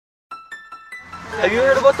Have you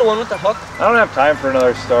heard about the one with the hook? I don't have time for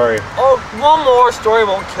another story. Oh, one more story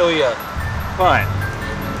won't kill you. Fine.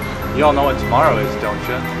 You all know what tomorrow is, don't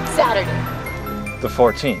you? Saturday. The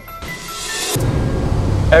 14th.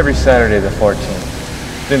 Every Saturday the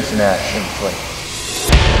 14th, Vincent Ash inflates.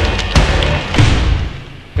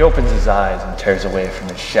 He opens his eyes and tears away from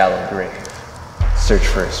his shallow grave. Search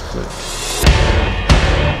for his flute.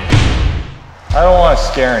 I don't want to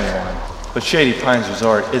scare anyone, but Shady Pines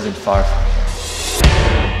Resort isn't far from here.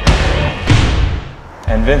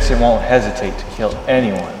 And Vincent won't hesitate to kill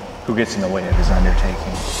anyone who gets in the way of his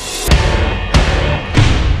undertaking.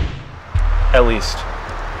 At least,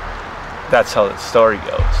 that's how the story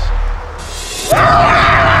goes.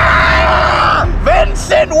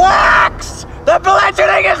 Vincent Wax! The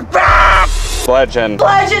bledgeoning is back! Bledgeon.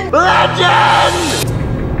 Bledgeon! Bledgeon!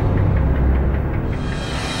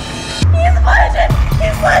 He's bledgeon!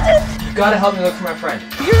 You gotta help me look for my friend.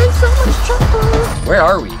 You're in so much trouble. Where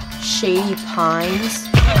are we? Shady Pines.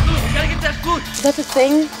 We gotta get that flute. That's a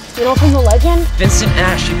thing? You know from the legend? Vincent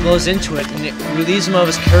Ash, he blows into it and it relieves him of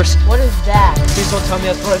his curse. What is that? Please don't tell me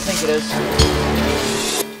that's what I think it is.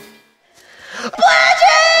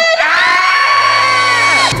 Bledgeon!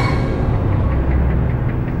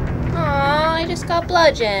 Aw, I just got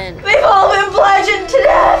bludgeoned. They've all been bludgeoned to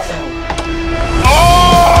death!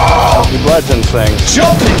 The bludgeon thing.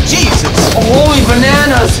 Jumping Jesus! Oh, holy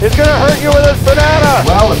bananas! He's gonna hurt you with his banana!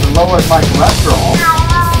 Well, if it lowers my cholesterol.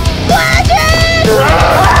 Bludgeon!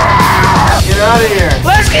 Get out of here!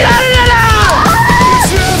 Let's get out of here now!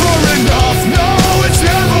 It's never enough, no, it's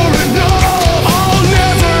never enough. I'll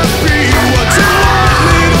never be what you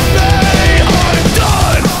want me to be. I'm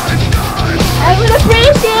done. I would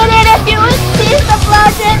appreciate it if you would cease the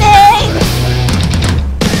bludgeoning!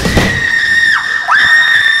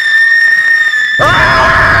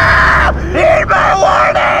 Heed my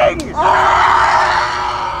warning!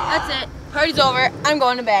 That's it. Party's over. I'm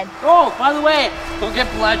going to bed. Oh, by the way, don't get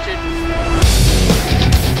bludgeoned.